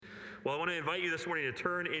Well, I want to invite you this morning to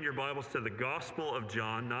turn in your Bibles to the Gospel of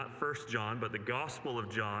John, not 1 John, but the Gospel of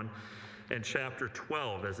John and chapter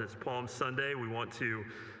 12. As it's Palm Sunday, we want to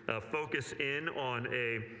focus in on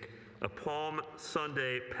a Palm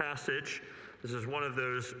Sunday passage. This is one of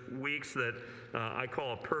those weeks that I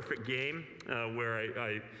call a perfect game, where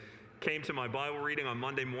I came to my Bible reading on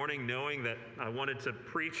Monday morning knowing that I wanted to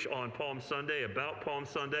preach on Palm Sunday, about Palm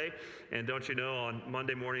Sunday. And don't you know, on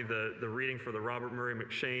Monday morning, the reading for the Robert Murray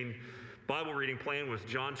M'Cheyne Bible reading plan was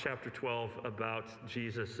John chapter 12 about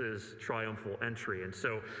Jesus' triumphal entry. And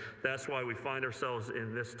so that's why we find ourselves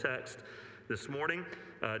in this text this morning,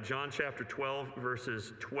 John chapter 12,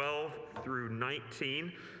 verses 12 through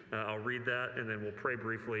 19. I'll read that and then we'll pray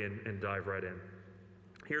briefly and dive right in.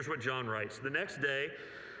 Here's what John writes. The next day,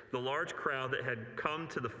 the large crowd that had come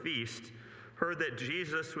to the feast heard that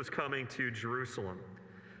Jesus was coming to Jerusalem.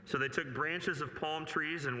 So they took branches of palm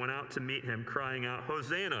trees and went out to meet him, crying out,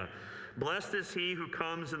 "Hosanna! Blessed is he who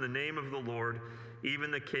comes in the name of the Lord,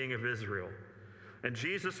 even the King of Israel." And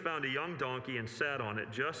Jesus found a young donkey and sat on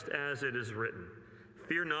it, just as it is written,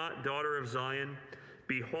 "Fear not, daughter of Zion.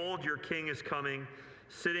 Behold, your king is coming,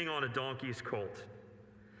 sitting on a donkey's colt."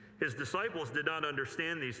 His disciples did not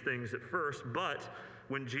understand these things at first, but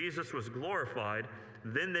when Jesus was glorified,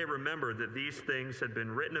 then they remembered that these things had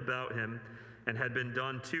been written about him and had been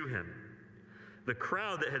done to him. The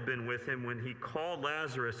crowd that had been with him when he called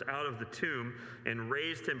Lazarus out of the tomb and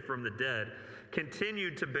raised him from the dead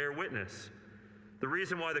continued to bear witness. The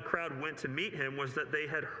reason why the crowd went to meet him was that they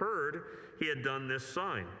had heard he had done this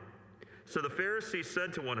sign. So the Pharisees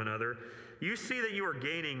said to one another, "You see that you are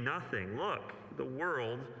gaining nothing. Look, the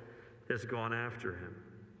world has gone after him."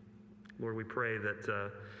 Lord, we pray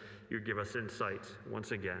that you give us insight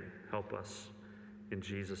once again. Help us. In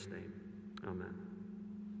Jesus' name, amen.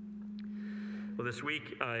 Well, this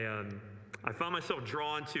week I found myself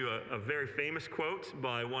drawn to a very famous quote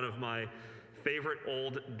by one of my favorite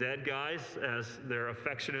old dead guys, as they're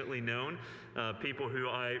affectionately known, people who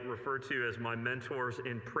I refer to as my mentors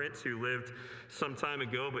in print, who lived some time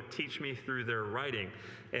ago but teach me through their writing.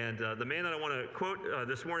 And the man that I want to quote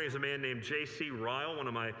this morning is a man named J.C. Ryle, one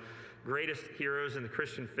of my greatest heroes in the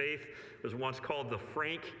Christian faith. Was once called the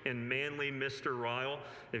frank and manly Mr. Ryle.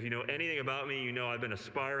 If you know anything about me, you know I've been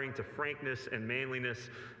aspiring to frankness and manliness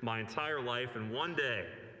my entire life, and one day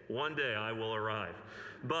I will arrive.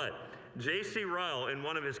 But J.C. Ryle, in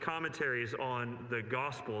one of his commentaries on the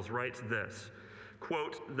Gospels, writes this,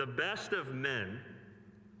 quote, "The best of men,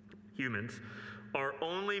 humans, are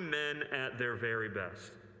only men at their very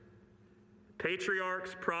best.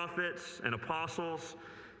 Patriarchs, prophets, and apostles,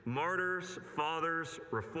 martyrs, fathers,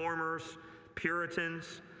 reformers,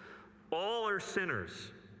 Puritans, all are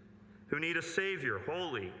sinners who need a Savior,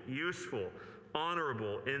 holy, useful,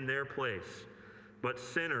 honorable in their place, but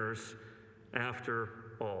sinners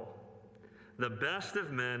after all. The best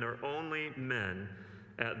of men are only men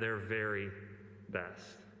at their very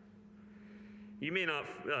best." You may not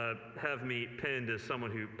have me pinned as someone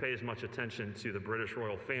who pays much attention to the British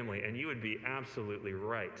royal family, and you would be absolutely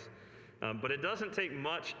right. But it doesn't take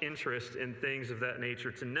much interest in things of that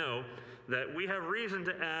nature to know that we have reason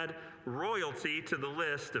to add royalty to the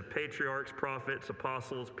list of patriarchs, prophets,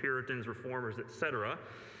 apostles, Puritans, reformers, etc.,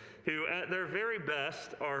 who at their very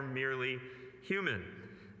best are merely human.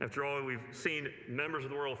 After all, we've seen members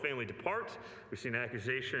of the royal family depart. We've seen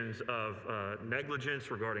accusations of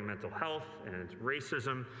negligence regarding mental health and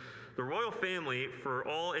racism. The royal family, for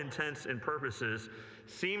all intents and purposes,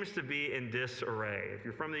 seems to be in disarray. If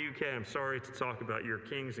you're from the UK, I'm sorry to talk about your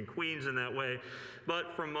kings and queens in that way,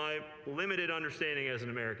 but from my limited understanding as an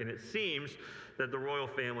American, it seems that the royal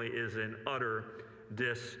family is in utter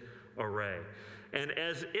disarray. And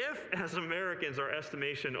as if, as Americans, our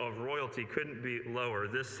estimation of royalty couldn't be lower,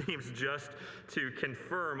 this seems just to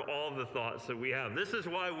confirm all the thoughts that we have. This is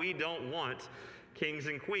why we don't want kings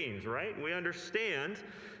and queens, right? We understand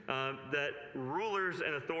that rulers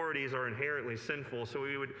and authorities are inherently sinful, so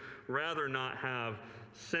we would rather not have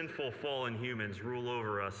sinful, fallen humans rule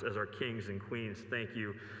over us as our kings and queens. Thank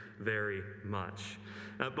you very much.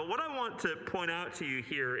 But what I want to point out to you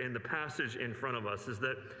here in the passage in front of us is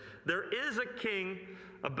that there is a king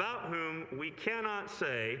about whom we cannot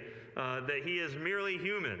say that he is merely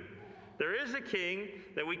human. There is a king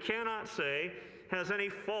that we cannot say has any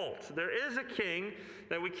fault. There is a king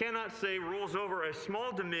that we cannot say rules over a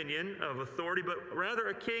small dominion of authority, but rather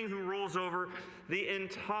a king who rules over the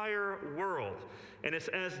entire world. And it's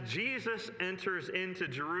as Jesus enters into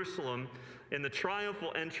Jerusalem in the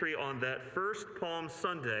triumphal entry on that first Palm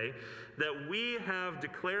Sunday that we have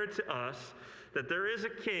declared to us that there is a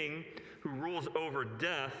king who rules over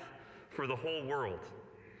death for the whole world.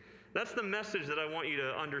 That's the message that I want you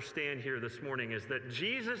to understand here this morning, is that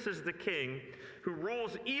Jesus is the King who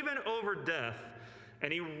rules even over death,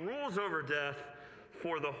 and he rules over death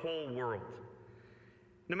for the whole world.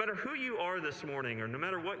 No matter who you are this morning, or no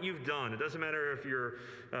matter what you've done, it doesn't matter if you're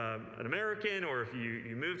an American or if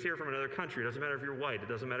you moved here from another country. It doesn't matter if you're white. It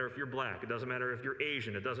doesn't matter if you're black. It doesn't matter if you're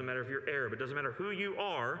Asian. It doesn't matter if you're Arab. It doesn't matter who you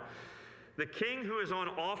are. The King who is on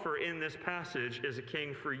offer in this passage is a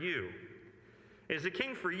king for you. Is a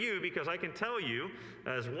king for you because I can tell you,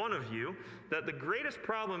 as one of you, that the greatest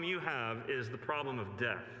problem you have is the problem of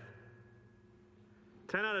death.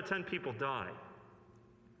 10 out of 10 people die.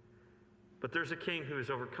 But there's a king who has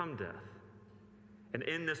overcome death. And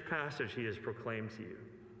in this passage, he is proclaimed to you.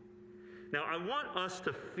 Now, I want us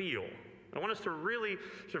to feel, I want us to really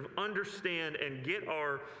sort of understand and get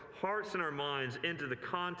our hearts and our minds into the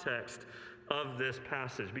context of this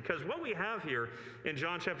passage. Because what we have here in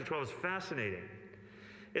John chapter 12 is fascinating.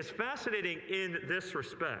 It's fascinating in this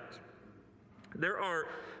respect. There are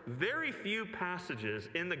very few passages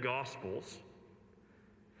in the Gospels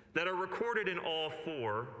that are recorded in all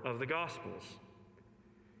 4 of the Gospels.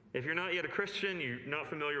 If you're not yet a Christian, you're not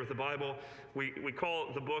familiar with the Bible, we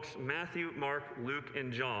call the books Matthew, Mark, Luke,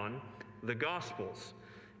 and John the Gospels.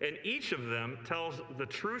 And each of them tells the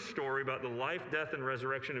true story about the life, death, and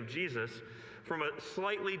resurrection of Jesus from a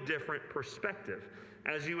slightly different perspective,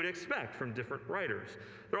 as you would expect from different writers.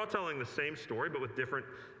 They're all telling the same story, but with different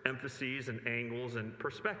emphases and angles and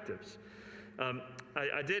perspectives.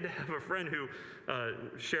 I did have a friend who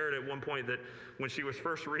shared at one point that when she was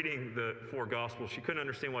first reading the 4 Gospels, she couldn't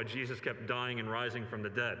understand why Jesus kept dying and rising from the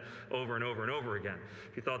dead over and over and over again.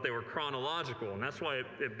 She thought they were chronological, and that's why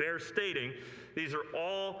it bears stating these are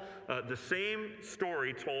all the same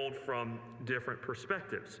story told from different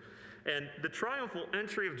perspectives. And the triumphal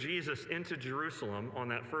entry of Jesus into Jerusalem on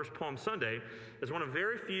that first Palm Sunday is one of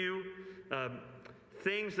very few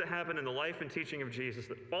things that happen in the life and teaching of Jesus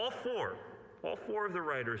that all four of the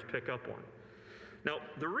writers pick up on. Now,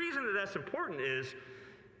 the reason that that's important is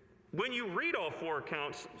when you read all 4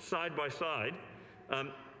 accounts side by side,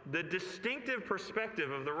 the distinctive perspective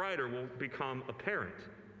of the writer will become apparent.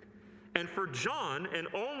 And for John, and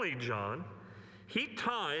only John, he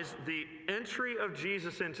ties the entry of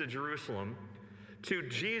Jesus into Jerusalem to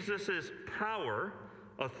Jesus' power,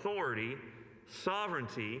 authority,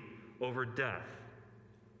 sovereignty over death.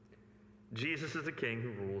 Jesus is the king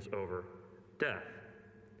who rules over death.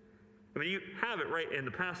 I mean, you have it right in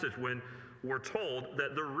the passage when we're told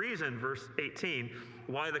that the reason, verse 18,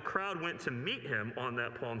 why the crowd went to meet him on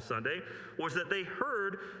that Palm Sunday was that they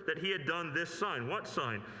heard that he had done this sign. What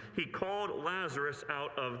sign? He called Lazarus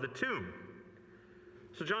out of the tomb.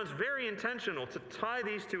 So John's very intentional to tie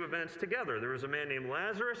these 2 events together. There was a man named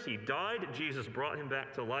Lazarus. He died. Jesus brought him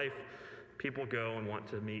back to life. People go and want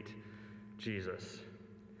to meet Jesus.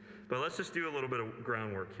 But let's just do a little bit of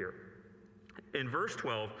groundwork here. In verse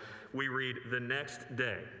 12, we read the next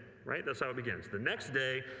day, right? That's how it begins. The next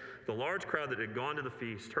day, the large crowd that had gone to the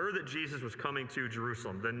feast heard that Jesus was coming to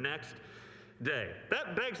Jerusalem. The next day.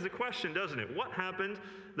 That begs the question, doesn't it? What happened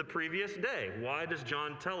the previous day? Why does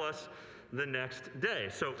John tell us the next day?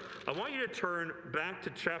 So I want you to turn back to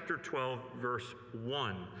chapter 12, verse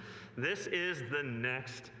 1. This is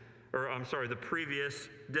the previous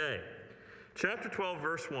day. Chapter 12,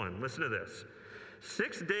 verse 1. Listen to this.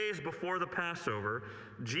 6 days before the Passover,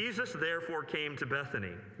 Jesus therefore came to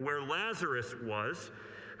Bethany, where Lazarus was,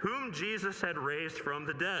 whom Jesus had raised from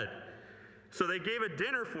the dead. So they gave a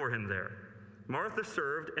dinner for him there. Martha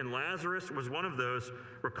served, and Lazarus was one of those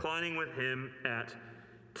reclining with him at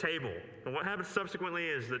table. And what happens subsequently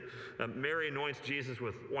is that Mary anoints Jesus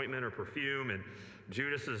with ointment or perfume, and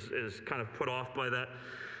Judas is kind of put off by that.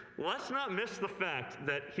 Let's not miss the fact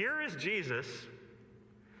that here is Jesus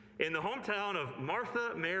in the hometown of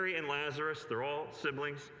Martha, Mary, and Lazarus. They're all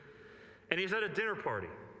siblings. And he's at a dinner party.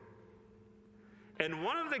 And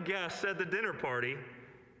one of the guests at the dinner party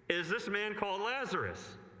is this man called Lazarus,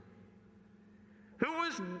 who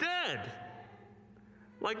was dead.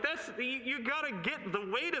 Like you got to get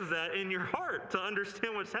the weight of that in your heart to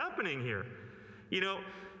understand what's happening here. You know,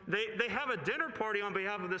 they have a dinner party on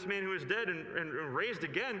behalf of this man who is dead and raised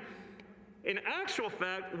again. In actual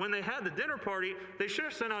fact, when they had the dinner party, they should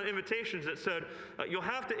have sent out invitations that said, you'll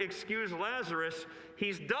have to excuse Lazarus.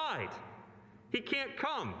 He's died. He can't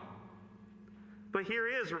come. But here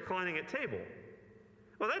he is reclining at table.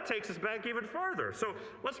 Well, that takes us back even farther. So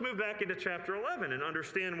let's move back into chapter 11 and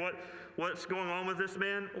understand what's going on with this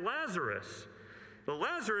man, Lazarus. Well,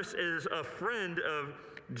 Lazarus is a friend of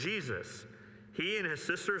Jesus. He and his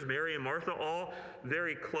sisters, Mary and Martha, all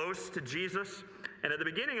very close to Jesus. And at the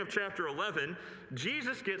beginning of chapter 11,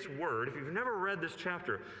 Jesus gets word. If you've never read this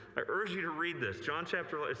chapter, I urge you to read this. John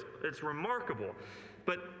chapter 11, it's remarkable.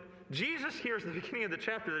 But Jesus hears at the beginning of the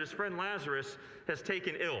chapter that his friend Lazarus has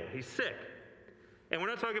taken ill. He's sick. And we're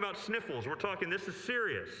not talking about sniffles. We're talking this is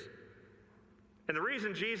serious. And the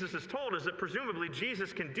reason Jesus is told is that presumably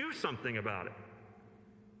Jesus can do something about it.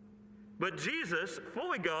 But Jesus,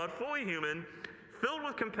 fully God, fully human, filled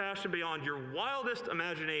with compassion beyond your wildest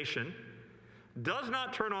imagination, does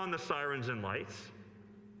not turn on the sirens and lights.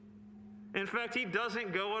 In fact, he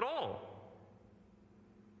doesn't go at all.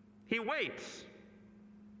 He waits.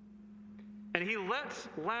 And he lets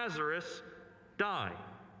Lazarus die.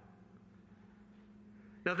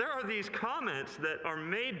 Now, there are these comments that are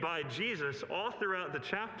made by Jesus all throughout the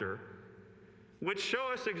chapter, which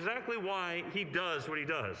show us exactly why he does what he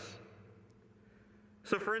does.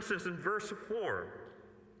 So, for instance, in verse 4,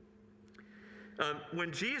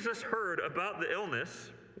 when Jesus heard about the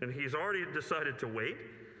illness, and he's already decided to wait,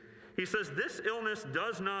 he says, "This illness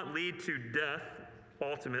does not lead to death,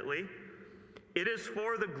 ultimately. It is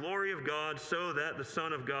for the glory of God, so that the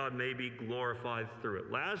Son of God may be glorified through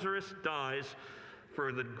it." Lazarus dies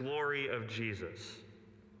for the glory of Jesus.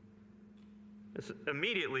 It's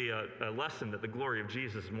immediately a lesson that the glory of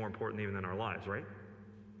Jesus is more important even than our lives, right?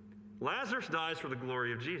 Lazarus dies for the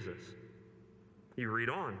glory of Jesus. You read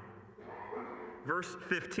on. Verse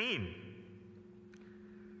 15.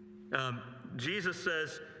 Jesus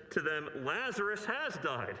says to them, "Lazarus has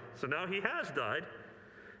died." So now he has died.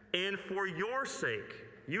 "And for your sake,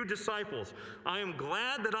 you disciples, I am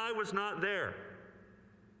glad that I was not there,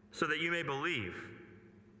 so that you may believe.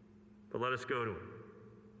 But let us go to him."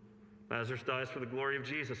 Lazarus dies for the glory of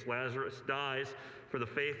Jesus. Lazarus dies for the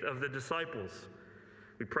faith of the disciples.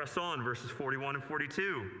 We press on, verses 41 and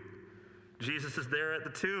 42. Jesus is there at the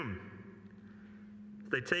tomb.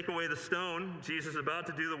 They take away the stone. Jesus is about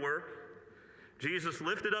to do the work. Jesus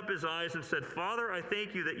lifted up his eyes and said, "Father, I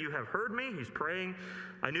thank you that you have heard me." He's praying.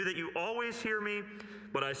 "I knew that you always hear me,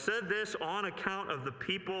 but I said this on account of the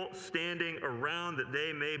people standing around, that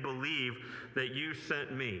they may believe that you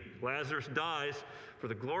sent me." Lazarus dies for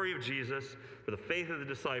the glory of Jesus, for the faith of the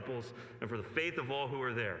disciples, and for the faith of all who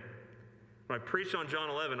are there. When I preach on John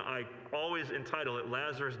 11, I always entitle it,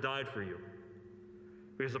 "Lazarus died for you."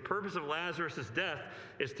 Because the purpose of Lazarus' death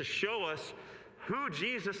is to show us who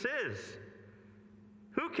Jesus is.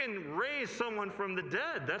 Who can raise someone from the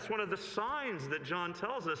dead? That's one of the signs that John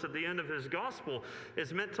tells us at the end of his gospel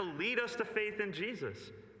is meant to lead us to faith in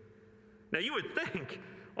Jesus. Now, you would think,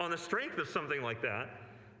 on the strength of something like that,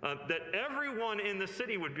 that everyone in the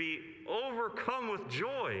city would be overcome with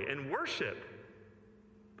joy and worship.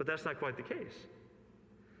 But that's not quite the case.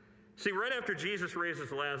 See, right after Jesus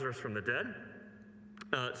raises Lazarus from the dead,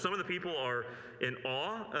 some of the people are in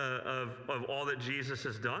awe of all that Jesus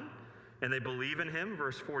has done, and they believe in him,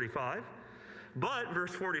 verse 45. But,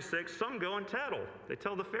 verse 46, some go and tattle. They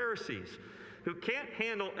tell the Pharisees, who can't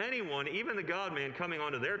handle anyone, even the God-man, coming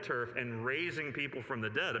onto their turf and raising people from the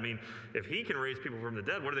dead. I mean, if he can raise people from the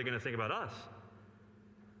dead, what are they going to think about us?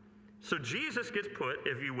 So Jesus gets put,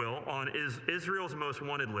 if you will, on Israel's most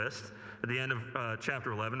wanted list at the end of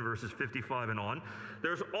chapter 11, verses 55 and on.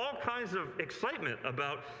 There's all kinds of excitement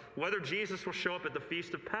about whether Jesus will show up at the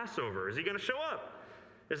Feast of Passover. Is he going to show up?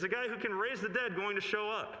 Is the guy who can raise the dead going to show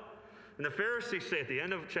up? And the Pharisees say at the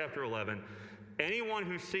end of chapter 11, anyone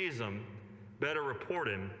who sees him better report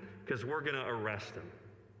him, because we're going to arrest him.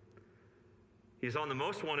 He's on the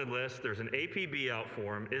most wanted list. There's an APB out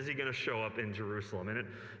for him. Is he going to show up in Jerusalem? And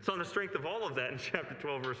it's on the strength of all of that in chapter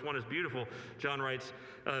 12, verse 1 is beautiful. John writes,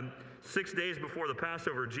 6 days before the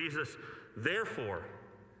Passover, Jesus therefore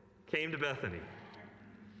came to Bethany.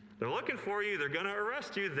 They're looking for you. They're going to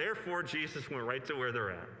arrest you. Therefore, Jesus went right to where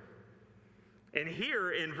they're at. And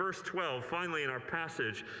here in verse 12, finally in our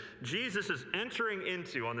passage, Jesus is entering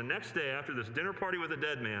into, on the next day after this dinner party with a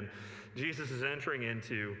dead man, Jesus is entering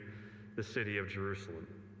into the city of Jerusalem.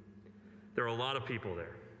 There are a lot of people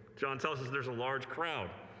there. John tells us there's a large crowd.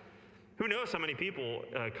 Who knows how many people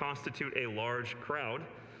constitute a large crowd?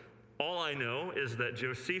 All I know is that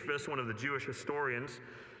Josephus, one of the Jewish historians,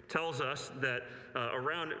 tells us that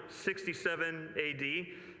around 67 AD,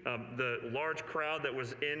 the large crowd that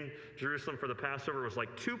was in Jerusalem for the Passover was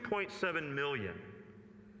like 2.7 million.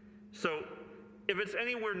 So if it's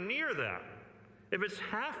anywhere near that, if it's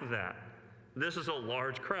half of that, this is a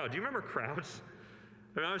large crowd. Do you remember crowds?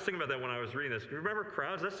 I mean, I was thinking about that when I was reading this. Do you remember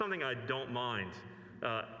crowds? That's something I don't mind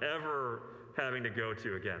ever having to go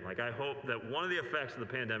to again. Like, I hope that one of the effects of the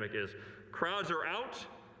pandemic is crowds are out,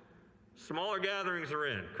 smaller gatherings are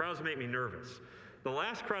in. Crowds make me nervous. The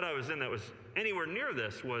last crowd I was in that was anywhere near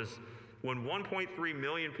this was when 1.3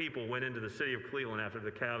 million people went into the city of Cleveland after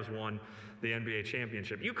the Cavs won the NBA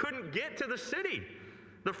championship. You couldn't get to the city.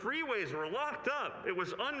 The freeways were locked up. It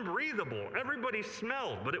was unbreathable. Everybody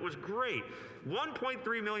smelled, but it was great.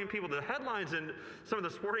 1.3 million people. The headlines in some of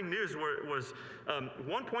the sporting news was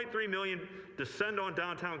 1.3 million descend on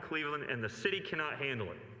downtown Cleveland, and the city cannot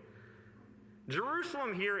handle it.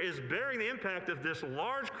 Jerusalem here is bearing the impact of this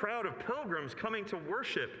large crowd of pilgrims coming to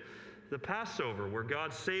worship the Passover, where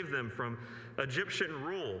God saved them from Egyptian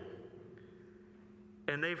rule.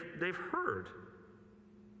 And they've heard.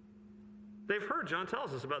 They've heard, John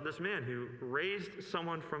tells us, about this man who raised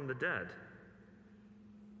someone from the dead.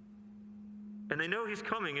 And they know he's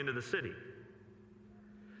coming into the city.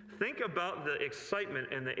 Think about the excitement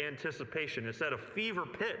and the anticipation. It's at a fever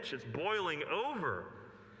pitch. It's boiling over.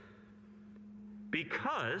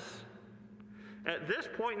 Because at this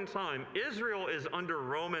point in time, Israel is under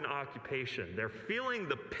Roman occupation. They're feeling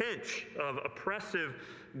the pinch of oppressive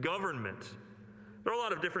government. There are a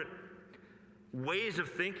lot of different ways of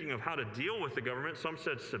thinking of how to deal with the government. Some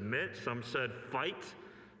said submit, some said fight,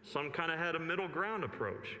 some kind of had a middle ground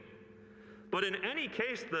approach. But in any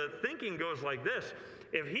case, the thinking goes like this.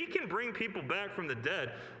 If he can bring people back from the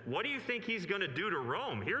dead, what do you think he's going to do to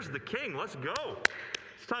Rome? Here's the king. Let's go.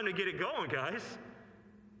 It's time to get it going, guys.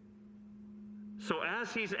 So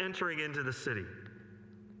as he's entering into the city,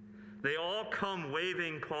 they all come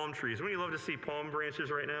waving palm trees. Wouldn't you love to see palm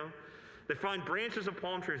branches right now? They find branches of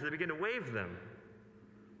palm trees, they begin to wave them.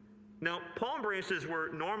 Now, palm branches were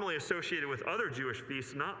normally associated with other Jewish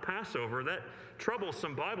feasts, not Passover. That troubles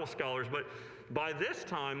some Bible scholars, but by this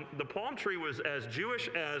time, the palm tree was as Jewish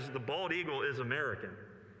as the bald eagle is American.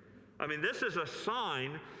 I mean, this is a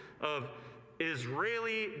sign of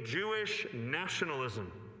Israeli Jewish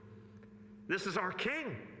nationalism. This is our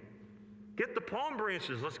king. Get the palm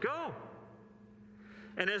branches, let's go.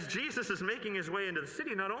 And as Jesus is making his way into the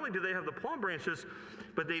city, not only do they have the palm branches,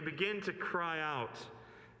 but they begin to cry out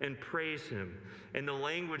and praise him in the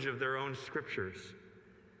language of their own scriptures.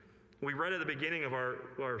 We read at the beginning of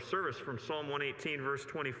our service from Psalm 118, verse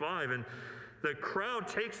 25, and the crowd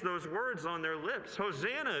takes those words on their lips.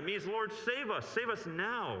 Hosanna means, Lord, save us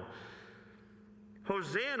now.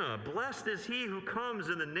 Hosanna, blessed is he who comes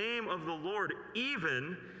in the name of the Lord,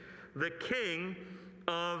 even the King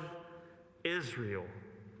of Israel.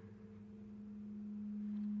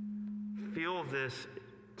 Feel this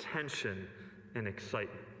tension and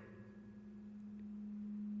excitement.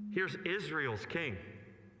 Here's Israel's king.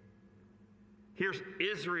 Here's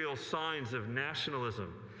Israel's signs of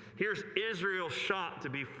nationalism. Here's Israel's shot to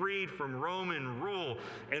be freed from Roman rule.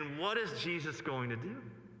 And what is Jesus going to do?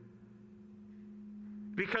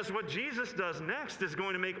 Because what Jesus does next is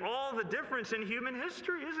going to make all the difference in human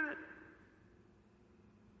history, isn't it?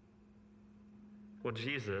 Well,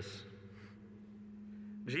 Jesus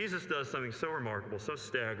does something so remarkable, so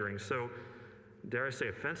staggering, so, dare I say,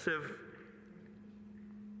 offensive,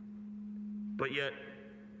 but yet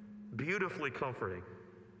beautifully comforting.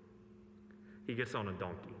 He gets on a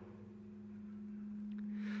donkey.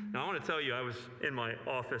 Now, I want to tell you, I was in my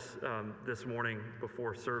office this morning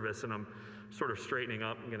before service, and I'm sort of straightening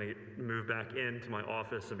up. I'm going to move back into my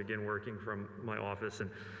office and begin working from my office. And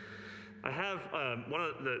I have one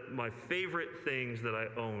of my favorite things that I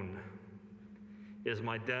own is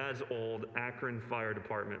my dad's old Akron Fire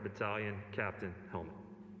Department Battalion Captain helmet.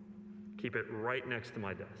 Keep it right next to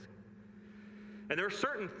my desk. And there are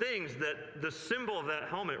certain things that the symbol of that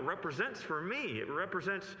helmet represents for me. It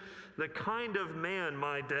represents the kind of man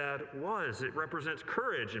my dad was. It represents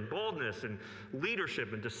courage and boldness and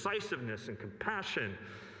leadership and decisiveness and compassion.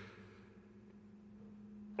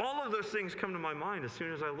 All of those things come to my mind as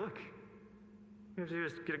soon as I look. You have to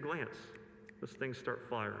just get a glance. Those things start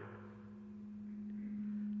firing.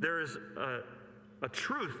 There is a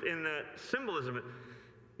truth in that symbolism.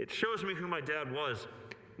 It shows me who my dad was.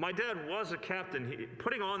 My dad was a captain.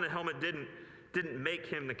 Putting on the helmet didn't make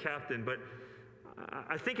him the captain, but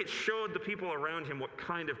I think it showed the people around him what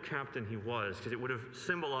kind of captain he was, because it would have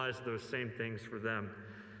symbolized those same things for them.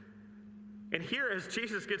 And here, as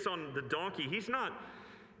Jesus gets on the donkey, he's not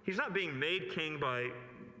being made king by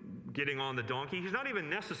getting on the donkey. He's not even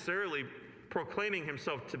necessarily proclaiming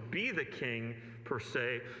himself to be the king, per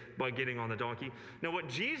se, by getting on the donkey. Now, what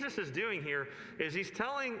Jesus is doing here is he's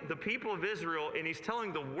telling the people of Israel, and he's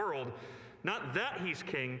telling the world, not that he's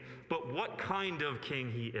king, but what kind of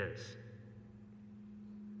king he is.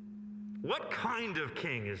 What kind of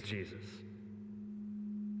king is Jesus?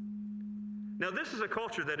 Now, this is a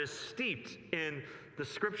culture that is steeped in the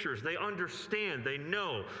scriptures. They understand, they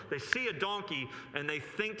know, they see a donkey, and they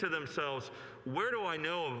think to themselves, where do I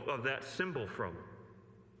know of that symbol from?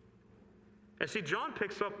 And see, John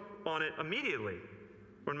picks up on it immediately.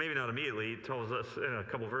 Or maybe not immediately. He tells us in a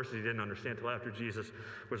couple verses he didn't understand until after Jesus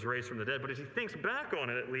was raised from the dead. But as he thinks back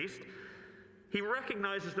on it, at least, he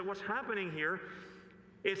recognizes that what's happening here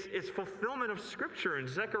is fulfillment of Scripture in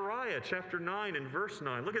Zechariah chapter 9 and verse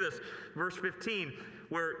 9. Look at this, verse 15,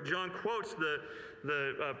 where John quotes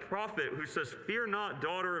the prophet who says, "Fear not,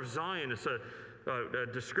 daughter of Zion." It's a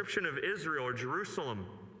description of Israel or Jerusalem.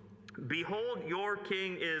 "Behold, your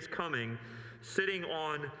king is coming, sitting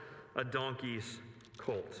on a donkey's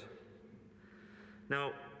colt."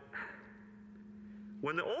 Now,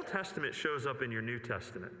 when the Old Testament shows up in your New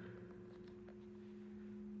Testament,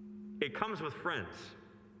 it comes with friends.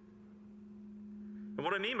 And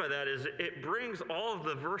what I mean by that is it brings all of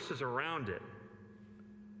the verses around it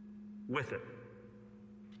with it.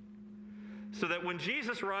 So that when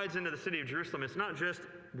Jesus rides into the city of Jerusalem, it's not just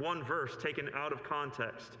one verse taken out of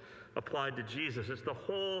context applied to Jesus. It's the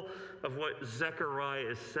whole of what Zechariah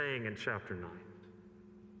is saying in chapter 9.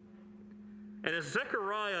 And as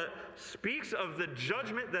Zechariah speaks of the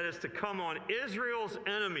judgment that is to come on Israel's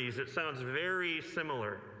enemies, it sounds very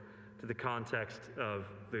similar to the context of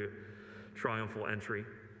the triumphal entry.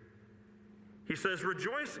 He says,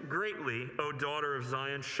 "Rejoice greatly, O daughter of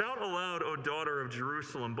Zion. Shout aloud, O daughter of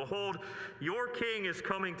Jerusalem. Behold, your king is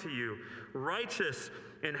coming to you. Righteous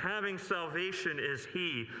and having salvation is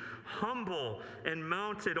he, humble and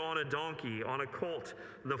mounted on a donkey, on a colt,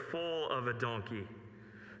 the foal of a donkey."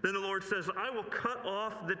 Then the Lord says, "I will cut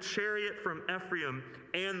off the chariot from Ephraim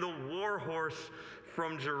and the war horse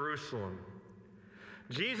from Jerusalem."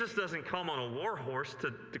 Jesus doesn't come on a war horse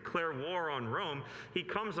to declare war on Rome. He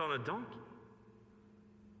comes on a donkey.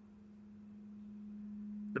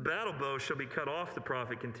 "The battle bow shall be cut off," the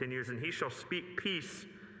prophet continues, "and he shall speak peace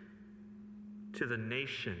to the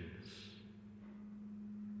nations."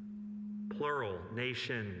 Plural,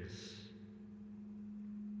 nations.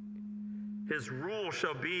 "His rule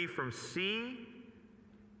shall be from sea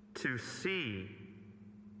to sea,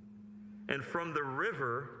 and from the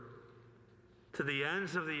river to the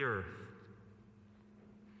ends of the earth."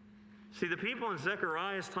 See, the people in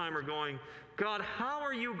Zechariah's time are going, "God, how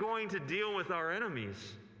are you going to deal with our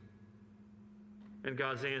enemies?" And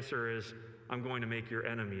God's answer is, "I'm going to make your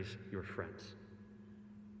enemies your friends."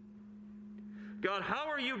 "God, how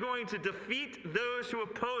are you going to defeat those who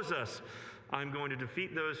oppose us?" "I'm going to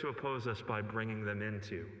defeat those who oppose us by bringing them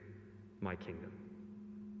into my kingdom."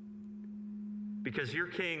 Because your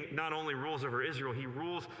king not only rules over Israel, he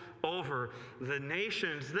rules over the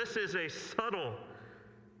nations. This is a subtle,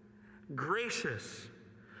 gracious,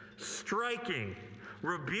 striking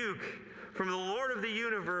rebuke from the Lord of the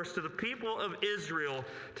universe to the people of Israel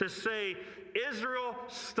to say, "Israel,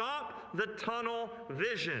 stop the tunnel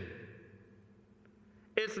vision.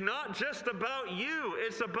 It's not just about you,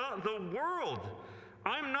 it's about the world.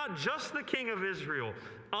 I'm not just the king of Israel.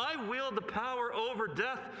 I wield the power over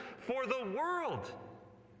death for the world."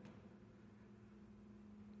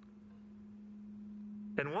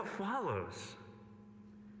 And what follows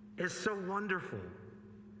is so wonderful,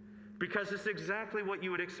 because it's exactly what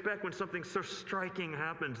you would expect when something so striking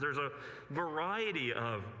happens. There's a variety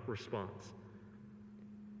of response.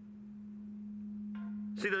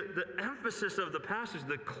 See, the emphasis of the passage,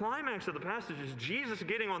 the climax of the passage is Jesus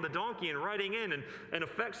getting on the donkey and riding in and in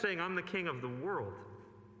effect saying, "I'm the king of the world."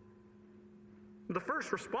 The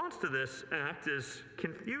first response to this act is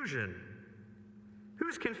confusion.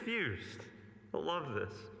 Who's confused? I love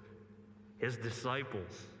this. His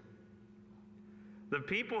disciples. The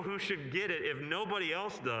people who should get it if nobody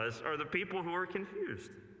else does are the people who are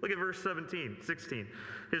confused. Look at verse 16.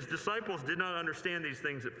 "His disciples did not understand these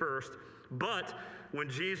things at first, but when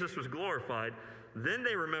Jesus was glorified, then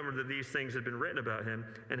they remembered that these things had been written about him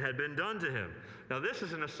and had been done to him." Now this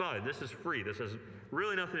is an aside. This is free. This has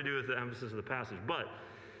really nothing to do with the emphasis of the passage. But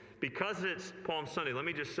because it's Palm Sunday, let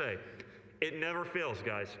me just say, it never fails,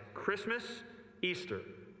 guys. Christmas, Easter.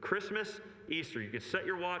 Christmas, Easter. You can set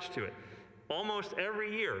your watch to it. Almost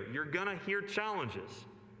every year, you're going to hear challenges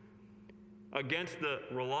against the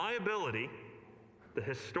reliability, the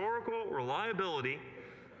historical reliability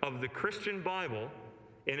of the Christian Bible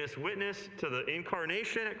in its witness to the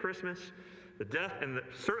incarnation at Christmas, the death, and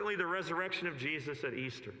certainly the resurrection of Jesus at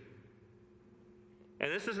Easter.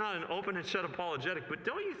 And this is not an open and shut apologetic, but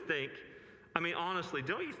don't you think, honestly,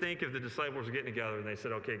 don't you think if the disciples were getting together and they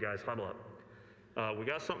said, "Okay, guys, huddle up. We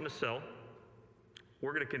got something to sell.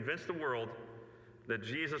 We're going to convince the world that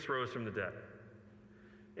Jesus rose from the dead.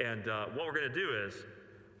 And what we're going to do is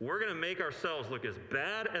we're going to make ourselves look as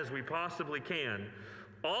bad as we possibly can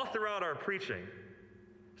all throughout our preaching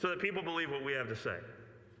so that people believe what we have to say."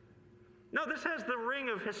 No, this has the ring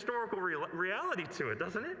of historical reality to it,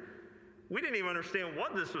 doesn't it? We didn't even understand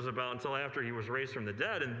what this was about until after he was raised from the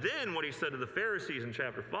dead. And then what he said to the Pharisees in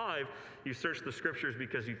chapter 5, you search the scriptures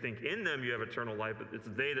because you think in them you have eternal life, but it's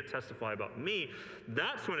they that testify about me.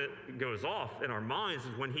 That's when it goes off in our minds,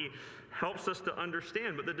 is when he helps us to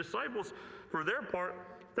understand. But the disciples, for their part,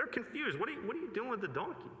 they're confused. What are you doing with the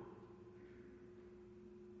donkey?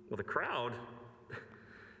 Well, the crowd,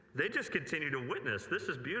 they just continue to witness. This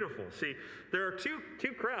is beautiful. See, there are two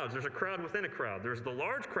crowds. There's a crowd within a crowd. There's the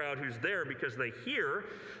large crowd who's there because they hear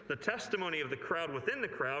the testimony of the crowd within the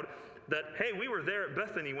crowd that, hey, we were there at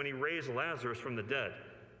Bethany when he raised Lazarus from the dead.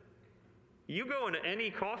 You go into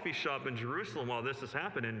any coffee shop in Jerusalem while this is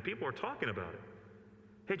happening, and people are talking about it.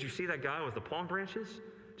 Hey, did you see that guy with the palm branches?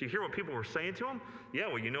 Do you hear what people were saying to him? Yeah,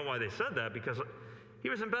 well, you know why they said that, because he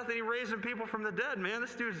was in Bethany raising people from the dead, man.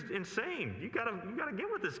 This dude's insane. You gotta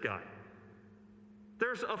get with this guy.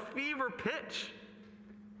 There's a fever pitch.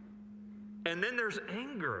 And then there's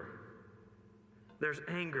anger. There's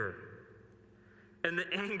anger. And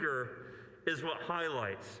the anger is what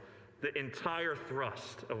highlights the entire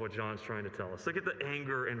thrust of what John's trying to tell us. Look at the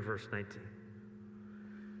anger in verse 19.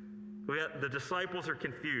 We got the disciples are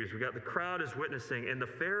confused. We got the crowd is witnessing, and the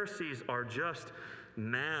Pharisees are just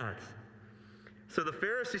mad. So the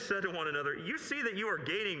Pharisees said to one another, you see that you are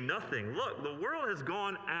gaining nothing. Look, the world has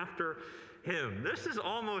gone after him. This is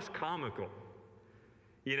almost comical.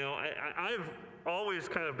 You know, I've always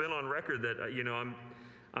kind of been on record that, you know,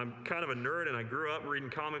 I'm kind of a nerd, and I grew up reading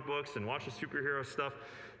comic books and watching superhero stuff.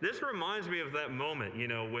 This reminds me of that moment, you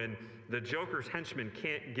know, when the Joker's henchmen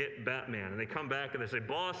can't get Batman, and they come back and they say,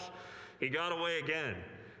 boss, he got away again.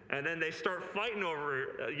 And then they start fighting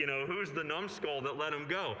over, you know, who's the numbskull that let him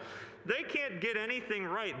go. They can't get anything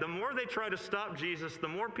right. The more they try to stop Jesus, the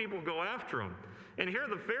more people go after him. And here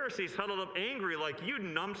the Pharisees huddled up angry, like, you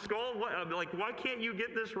numbskull, why can't you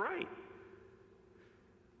get this right?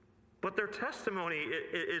 But their testimony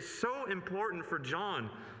is so important for John.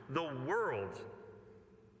 The world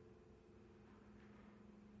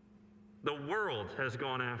has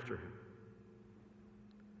gone after him.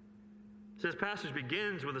 So this passage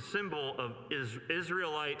begins with a symbol of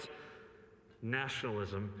Israelite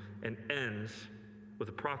nationalism and ends with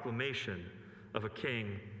a proclamation of a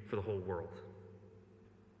king for the whole world.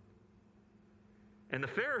 And the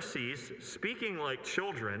Pharisees, speaking like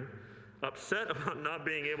children, upset about not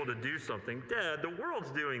being able to do something. Dad, the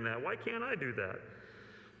world's doing that. Why can't I do that?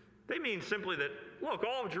 They mean simply that, look,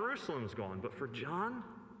 all of Jerusalem's gone. But for John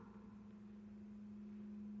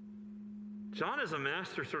is a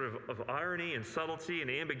master sort of irony and subtlety and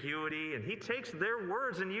ambiguity, and he takes their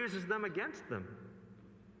words and uses them against them.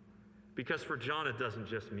 Because for John, it doesn't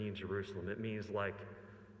just mean Jerusalem. It means, like,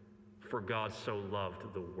 for God so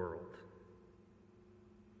loved the world.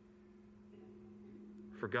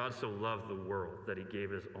 For God so loved the world that he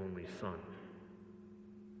gave his only son.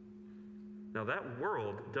 Now, that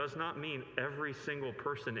world does not mean every single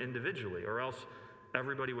person individually, or else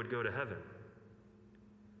everybody would go to heaven.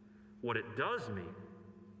 What it does mean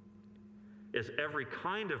is every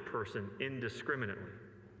kind of person indiscriminately.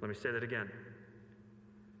 Let me say that again.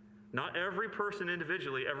 Not every person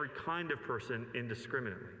individually, every kind of person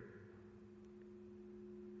indiscriminately.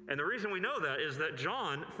 And the reason we know that is that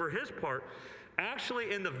John, for his part,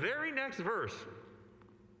 actually in the very next verse,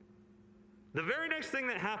 the very next thing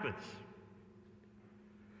that happens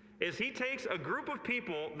is he takes a group of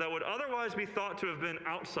people that would otherwise be thought to have been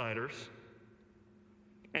outsiders,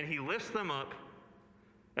 and he lifts them up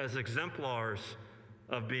as exemplars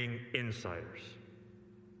of being insiders.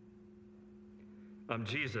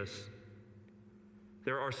 Jesus,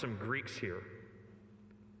 there are some Greeks here.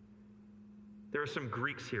 There are some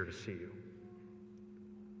Greeks here to see you.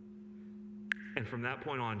 And from that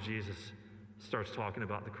point on, Jesus starts talking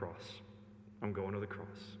about the cross. I'm going to the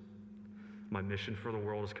cross. My mission for the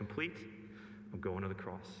world is complete. I'm going to the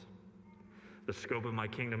cross. The scope of my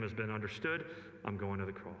kingdom has been understood. I'm going to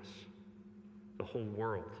the cross. The whole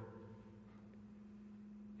world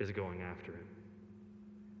is going after him.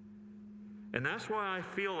 And that's why I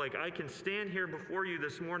feel like I can stand here before you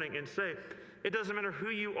this morning and say, it doesn't matter who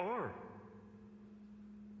you are.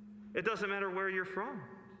 It doesn't matter where you're from.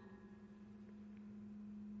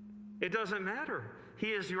 It doesn't matter. He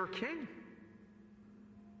is your king.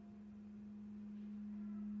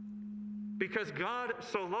 Because God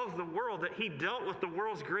so loved the world that he dealt with the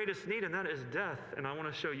world's greatest need, and that is death. And I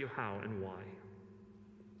want to show you how and why.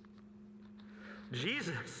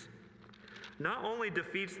 Jesus not only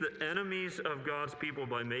defeats the enemies of God's people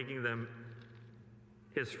by making them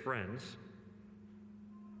his friends,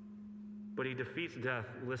 but he defeats death,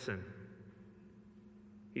 listen,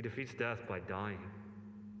 He defeats death by dying.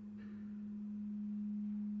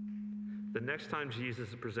 The next time Jesus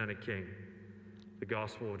is presented king, the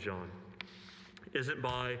Gospel of John, isn't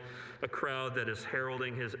by a crowd that is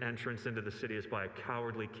heralding his entrance into the city. It's by a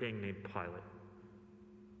cowardly king named Pilate.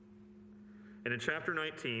 And in chapter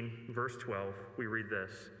 19, verse 12, we read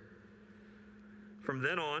this. From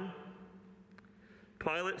then on,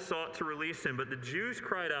 Pilate sought to release him, but the Jews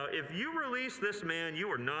cried out, "If you release this man,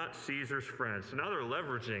 you are not Caesar's friend." So now they're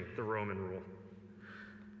leveraging the Roman rule.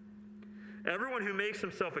 Everyone who makes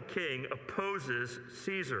himself a king opposes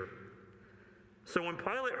Caesar. So when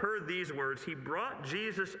Pilate heard these words, he brought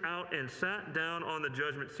Jesus out and sat down on the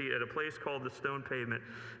judgment seat at a place called the Stone Pavement,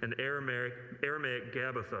 in Aramaic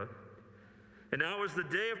Gabbatha. And now it was the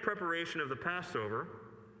day of preparation of the Passover.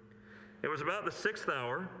 It was about the 6th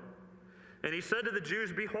hour. And he said to the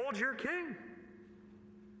Jews, "Behold your king."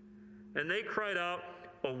 And they cried out,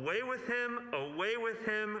 away with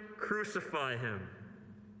him, crucify him."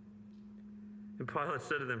 And Pilate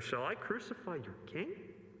said to them, "Shall I crucify your king?"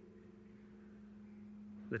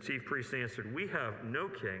 The chief priests answered, "We have no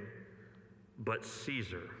king but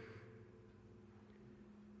Caesar."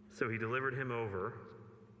 So he delivered him over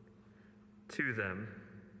to them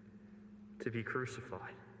to be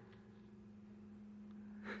crucified.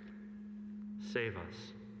 Save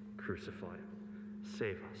us, crucify him.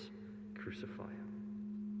 Save us, crucify him.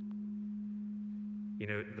 You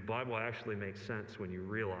know, the Bible actually makes sense when you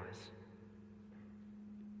realize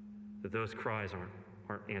that those cries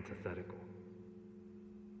aren't antithetical.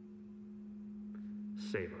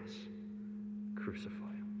 Save us,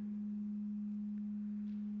 crucify him.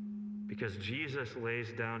 Because Jesus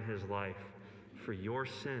lays down his life for your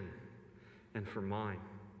sin and for mine,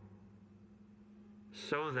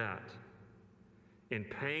 so that in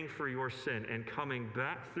paying for your sin and coming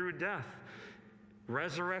back through death,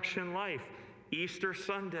 resurrection life, Easter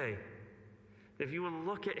Sunday, if you would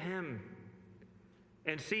look at him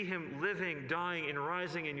and see him living, dying, and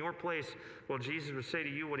rising in your place, well, Jesus would say to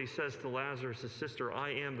you what he says to Lazarus, his sister, "I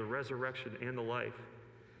am the resurrection and the life.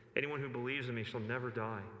 Anyone who believes in me shall never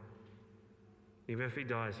die. Even if he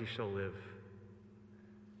dies, he shall live."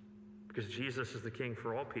 Because Jesus is the king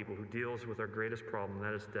for all people who deals with our greatest problem,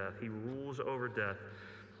 that is death. He rules over death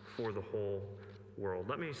for the whole world.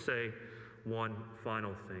 Let me say one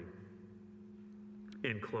final thing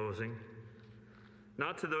in closing.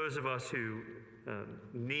 Not to those of us who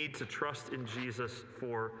need to trust in Jesus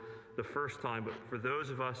for the first time, but for those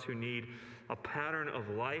of us who need a pattern of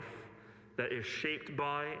life that is shaped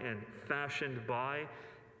by and fashioned by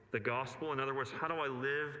the gospel. In other words, how do I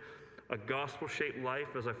live a gospel-shaped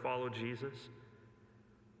life as I follow Jesus?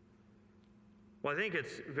 Well, I think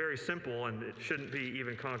it's very simple, and it shouldn't be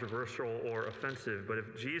even controversial or offensive, but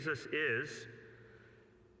if Jesus is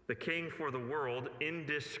the king for the world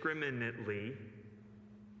indiscriminately,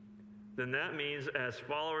 then that means as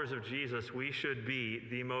followers of Jesus, we should be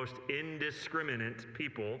the most indiscriminate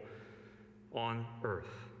people on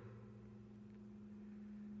earth.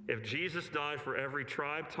 If Jesus died for every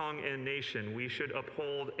tribe, tongue, and nation, we should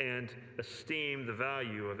uphold and esteem the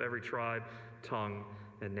value of every tribe, tongue,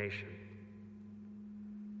 and nation.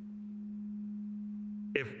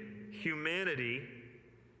 If humanity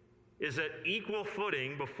is at equal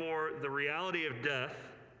footing before the reality of death,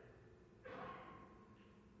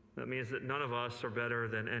 that means that none of us are better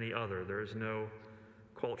than any other. There is no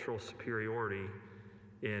cultural superiority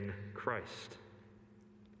in Christ.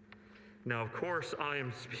 Now, of course, I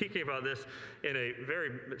am speaking about this in a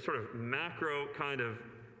very sort of macro kind of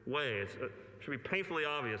way. It should be painfully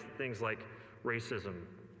obvious that things like racism,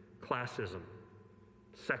 classism,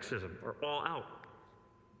 sexism are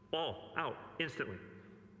all out instantly.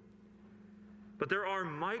 But there are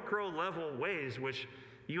micro-level ways which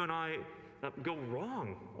you and I go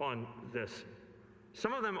wrong on this.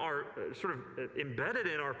 Some of them are sort of embedded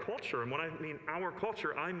in our culture. And when I mean our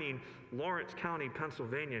culture, I mean Lawrence County,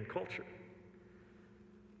 Pennsylvania culture.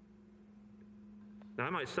 Now, I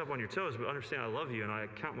might step on your toes, but understand I love you and I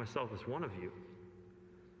count myself as one of you.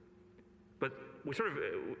 But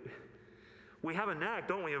we have a knack,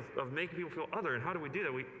 don't we, of making people feel other. And how do we do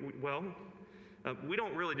that? We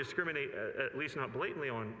don't really discriminate, at least not blatantly,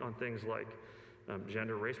 on things like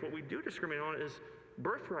gender, race. What we do discriminate on is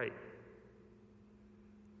birthright.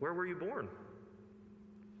 Where were you born?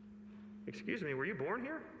 Excuse me, were you born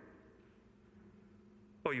here?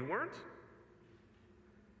 Oh, you weren't?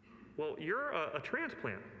 Well, you're a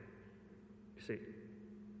transplant, you see. I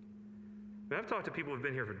mean, I've talked to people who've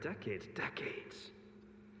been here for decades,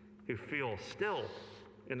 who feel still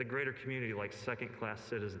in the greater community like second-class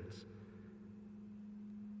citizens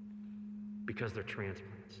because they're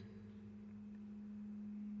transplants.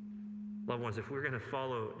 Loved ones, if we're going to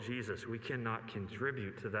follow Jesus, we cannot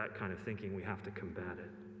contribute to that kind of thinking. We have to combat it.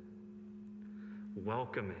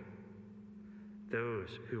 Welcoming those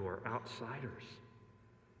who are outsiders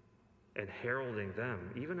and heralding them,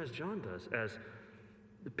 even as John does, as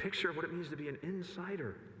the picture of what it means to be an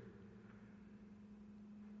insider.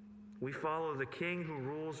 We follow the King who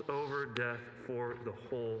rules over death for the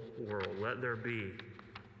whole world. Let there be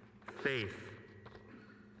faith,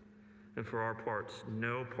 and for our parts,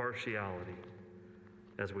 no partiality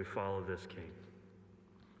as we follow this King.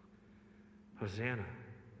 Hosanna,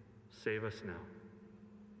 save us now.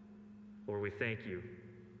 Lord, we thank you.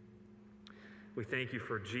 We thank you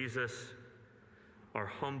for Jesus, our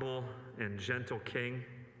humble and gentle King,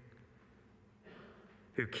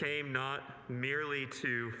 who came not merely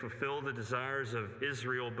to fulfill the desires of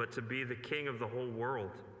Israel, but to be the King of the whole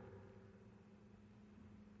world.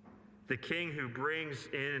 The King who brings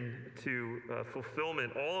into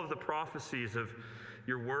fulfillment all of the prophecies of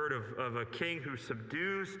your word of a king who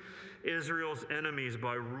subdues Israel's enemies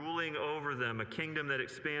by ruling over them, a kingdom that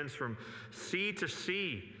expands from sea to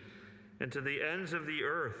sea and to the ends of the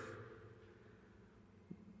earth,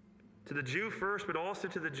 to the Jew first, but also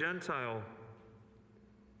to the Gentile,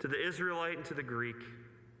 to the Israelite and to the Greek.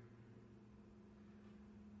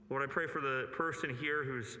 Lord, I pray for the person here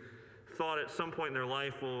who's thought at some point in their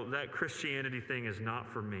life, well, that Christianity thing is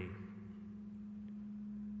not for me.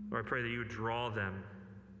 Lord, I pray that you would draw them.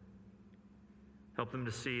 Help them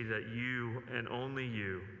to see that you and only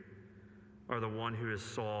you are the one who has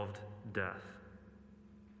solved death.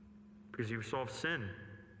 Because you've solved sin.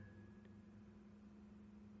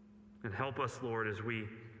 And help us, Lord, as we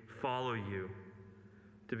follow you,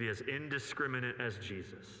 to be as indiscriminate as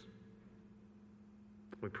Jesus.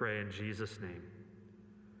 We pray in Jesus' name.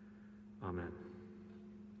 Amen.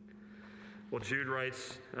 Well, Jude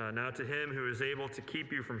writes, now to him who is able to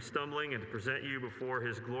keep you from stumbling and to present you before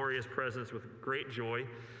his glorious presence with great joy,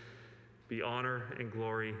 be honor and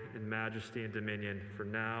glory and majesty and dominion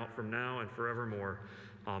from now and forevermore.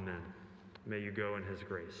 Amen. May you go in his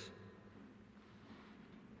grace.